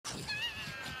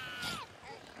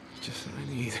I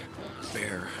need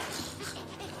bear.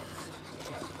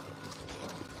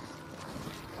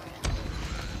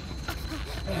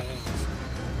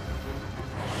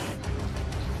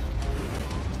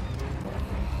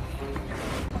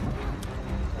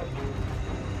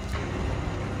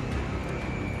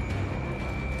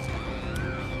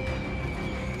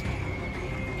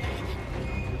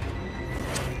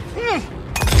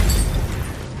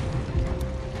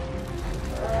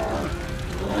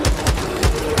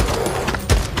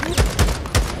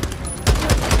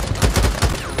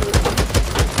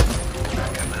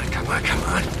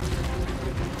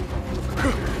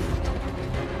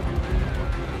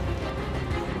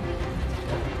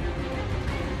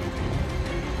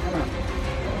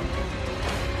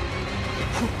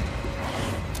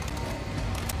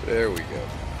 There we go.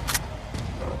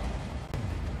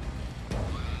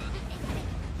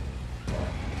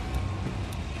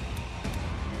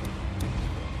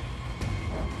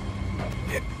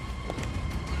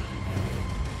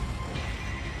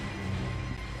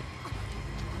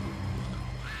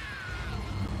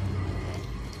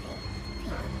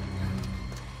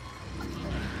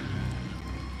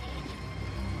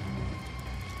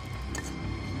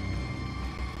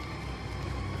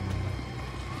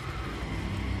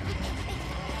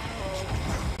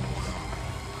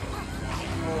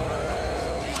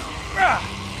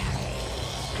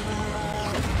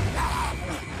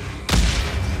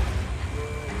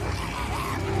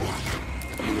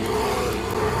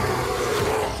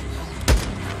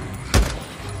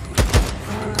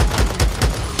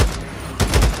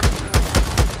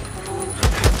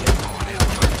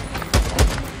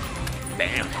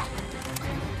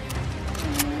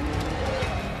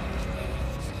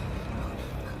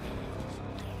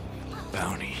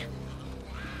 Bounty.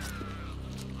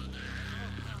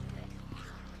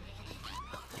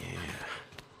 Yeah.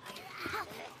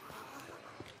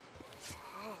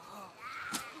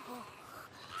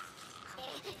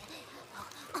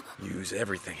 Use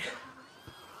everything.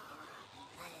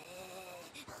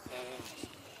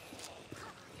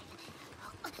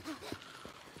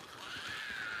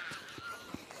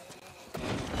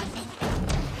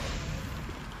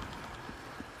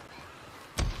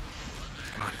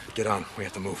 Get on, we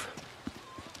have to move.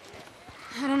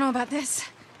 I don't know about this.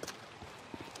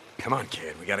 Come on,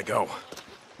 kid, we gotta go.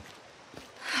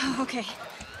 Okay.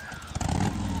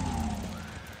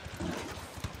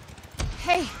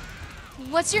 Hey,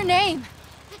 what's your name?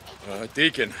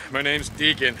 Deacon. My name's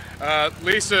Deacon.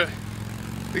 Lisa,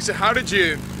 how did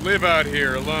you live out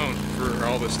here alone for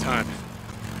all this time?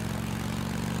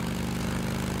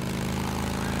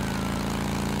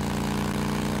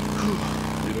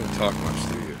 You don't talk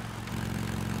much, do you?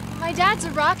 My dad's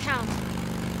a rock hound.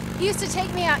 He used to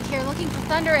take me out here looking for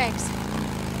thunder eggs.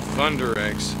 Thunder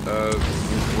eggs?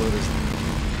 What is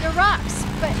that? They're rocks,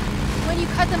 but when you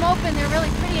cut them open, they're really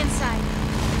pretty inside.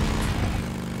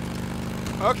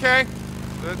 Okay,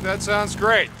 that sounds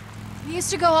great. We used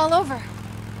to go all over.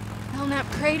 Belknap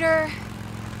Crater,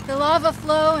 the lava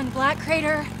flow and Black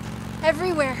Crater,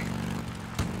 everywhere.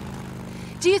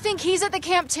 Do you think he's at the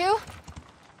camp too?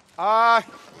 I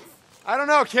don't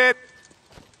know, kid.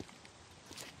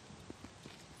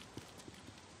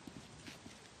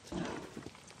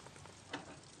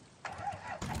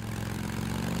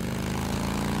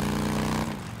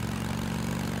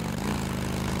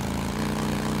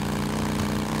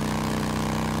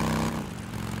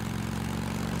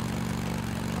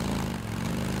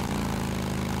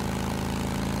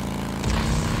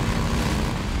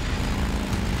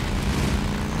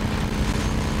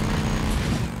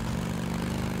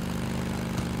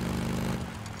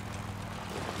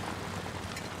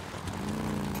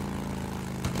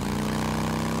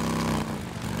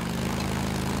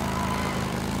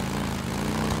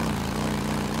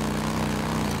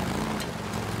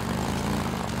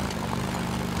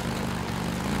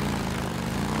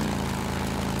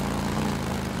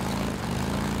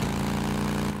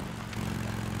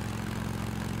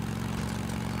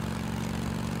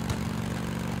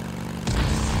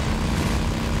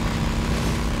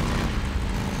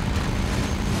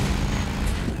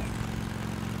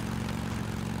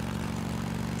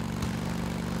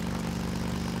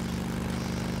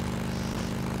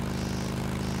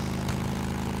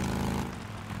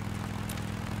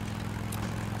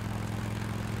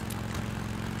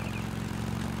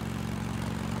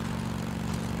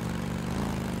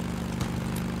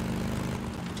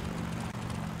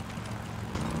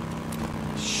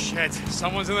 Shit,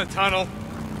 someone's in the tunnel.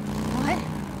 What?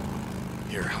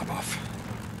 Here, hop off.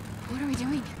 What are we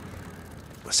doing?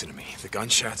 Listen to me. The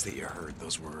gunshots that you heard,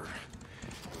 those were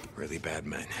really bad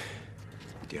men.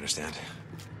 Do you understand?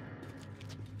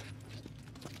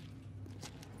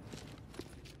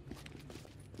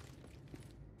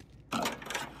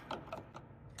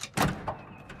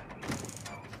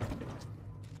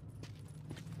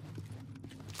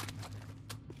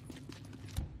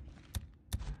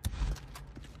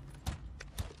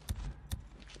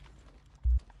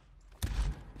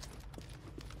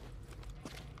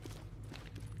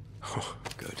 Oh,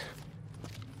 good.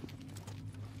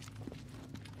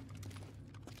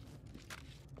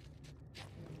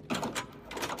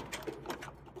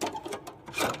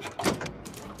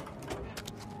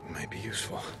 Might be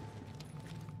useful.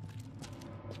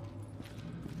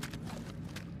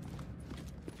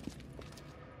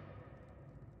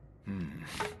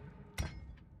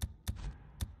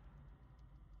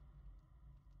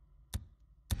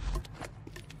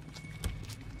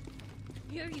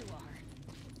 Here you are.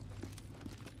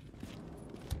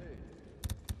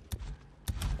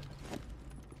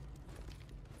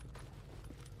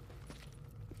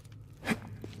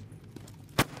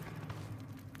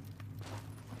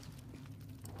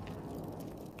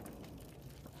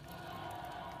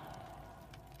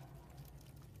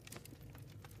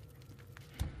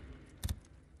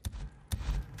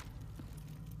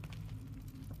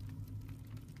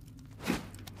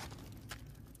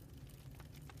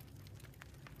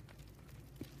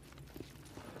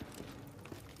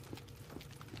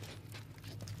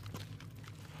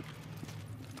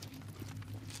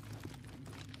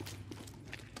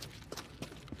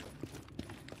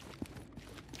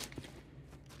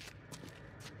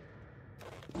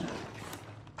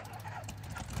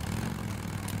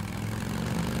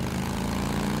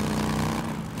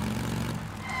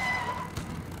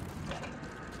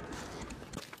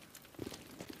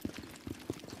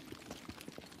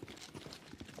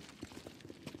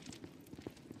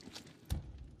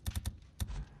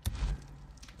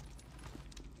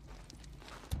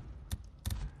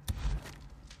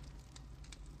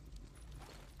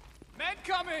 Men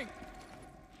coming!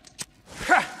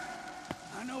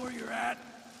 I know where you're at.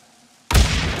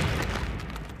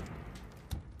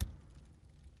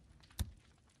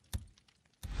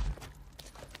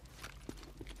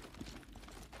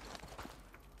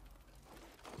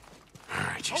 All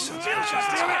right, you sons of bitches.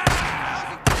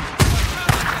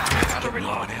 Low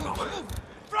on ammo.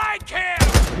 Fried cam!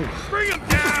 Bring him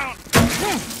down!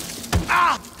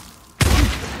 Ah!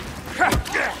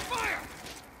 Fire!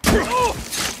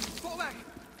 Pull back!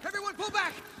 Everyone pull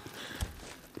back!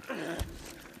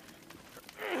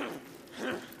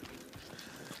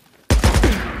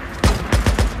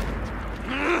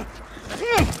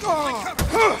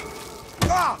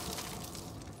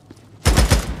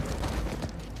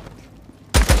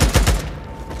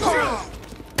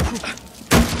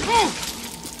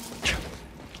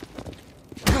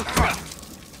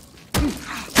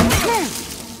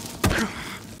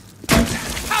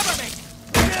 Cover me!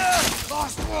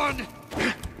 Lost one!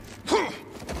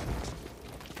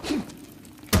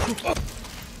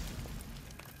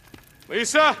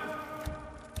 Lisa?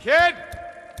 Kid?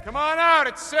 Come on out,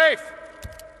 it's safe.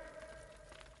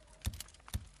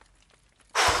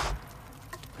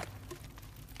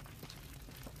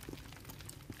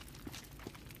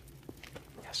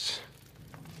 Yes.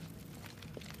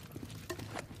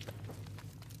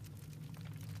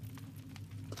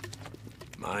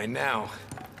 Mine now.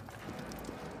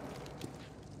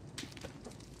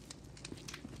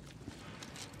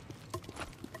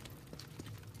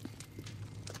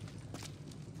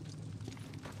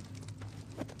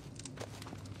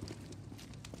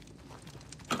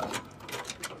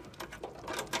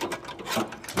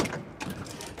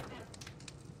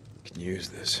 Can use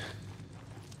this.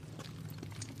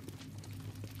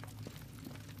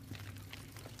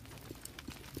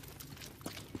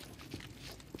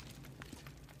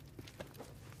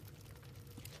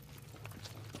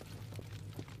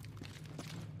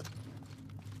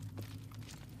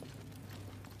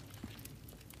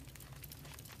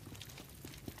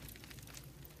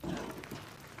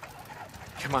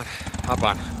 Come on, hop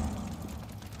on.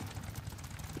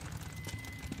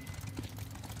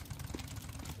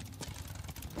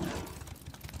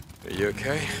 Are you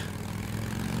okay?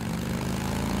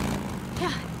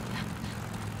 Yeah.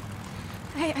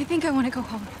 I think I want to go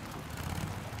home.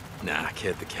 Nah,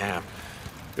 kid, the camp.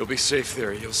 You'll be safe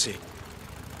there, you'll see.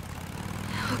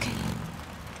 Okay.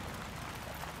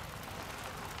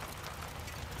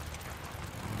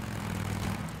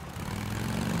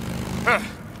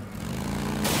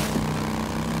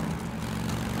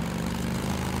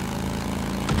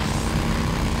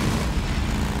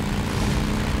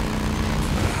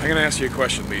 I'm gonna ask you a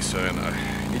question, Lisa, and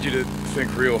I need you to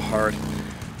think real hard.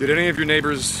 Did any of your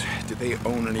neighbors, did they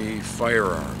own any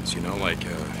firearms, you know, like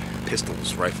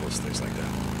pistols, rifles, things like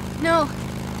that? No.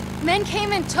 Men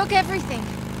came and took everything.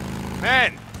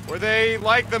 Men? Were they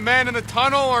like the men in the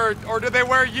tunnel, or did they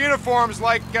wear uniforms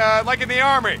like in the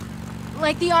army?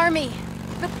 Like the army.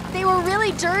 But they were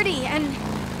really dirty, and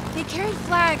they carried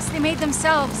flags they made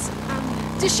themselves.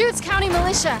 Deschutes County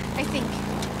Militia, I think.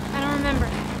 I don't remember.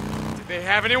 Did they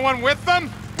have anyone with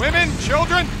them? Women?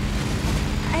 Children?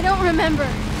 I don't remember.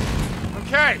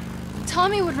 Okay.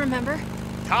 Tommy would remember.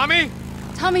 Tommy?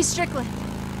 Tommy Strickland,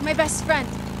 my best friend.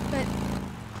 But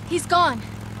he's gone.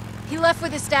 He left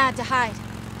with his dad to hide.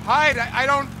 Hide? I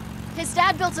don't... His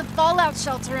dad built a fallout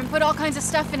shelter and put all kinds of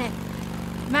stuff in it.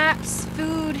 Maps,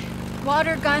 food,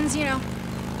 water, guns, you know,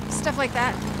 stuff like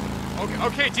that.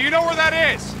 Okay, do you know where that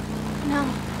is? No.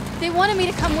 They wanted me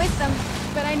to come with them,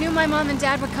 but I knew my mom and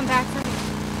dad would come back for me.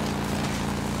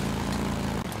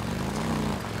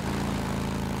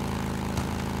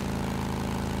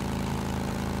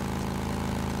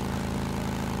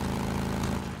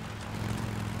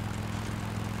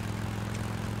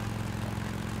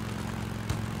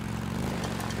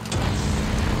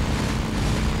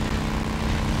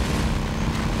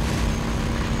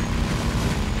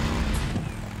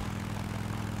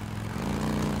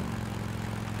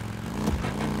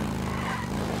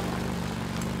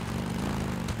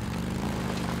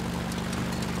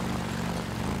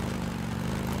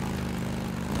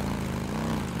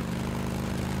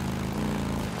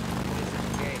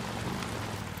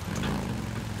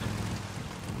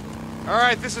 All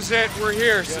right, this is it. We're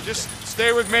here, so just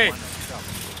stay with me.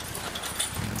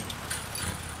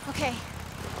 Okay.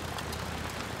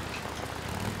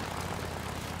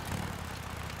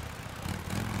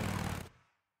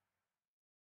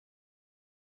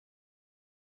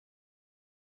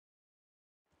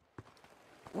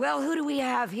 Well, who do we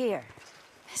have here?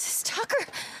 Mrs. Tucker!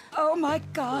 Oh my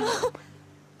God.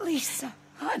 Lisa,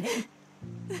 honey.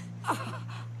 Oh,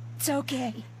 it's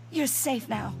okay. You're safe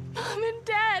now. Mom and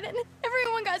Dad and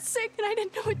everyone got sick and I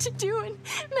didn't know what to do and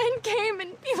men came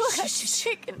and people got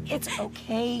sick and... It's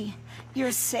okay.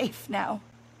 You're safe now.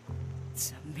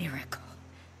 It's a miracle.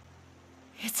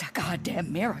 It's a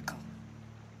goddamn miracle.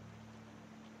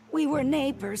 We were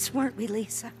neighbors, weren't we,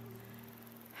 Lisa?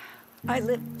 I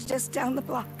lived just down the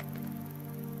block.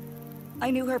 I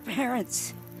knew her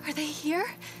parents. Are they here,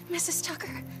 Mrs.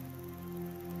 Tucker?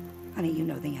 Honey, you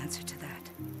know the answer to that.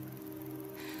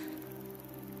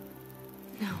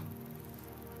 No.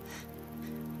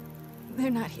 They're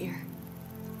not here.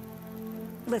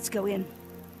 Let's go in.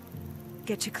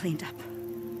 Get you cleaned up.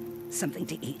 Something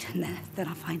to eat, and then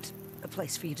I'll find a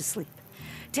place for you to sleep.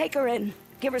 Take her in.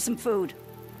 Give her some food.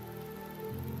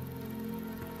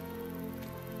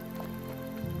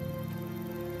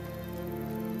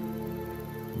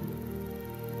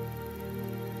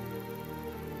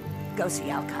 Go see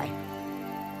Alkai.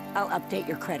 I'll update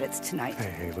your credits tonight.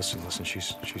 Hey, listen,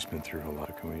 she's been through a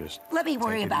lot. Can we just... Let me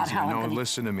worry about how I'm gonna...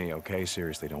 listen to me, okay?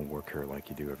 Seriously, don't work her like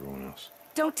you do everyone else.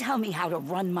 Don't tell me how to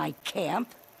run my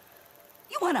camp.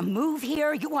 You want to move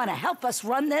here? You want to help us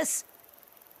run this?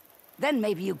 Then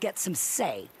maybe you get some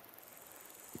say.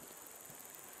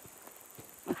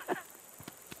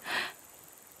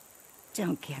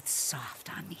 Don't get soft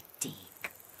on me, Deke.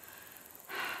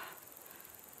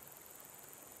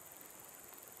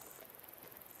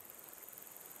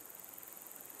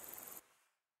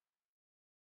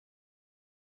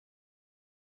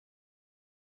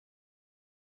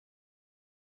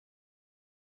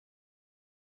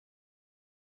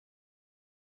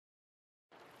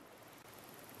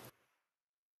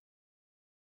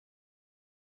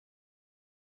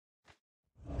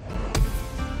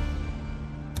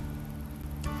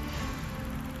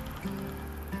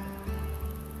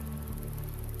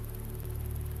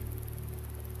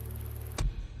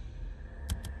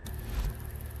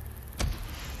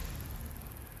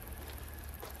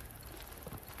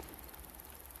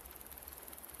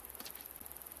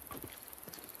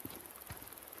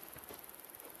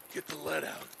 Get the lead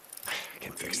out. I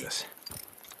can fix this.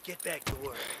 Get back to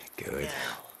work. Good.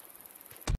 Now.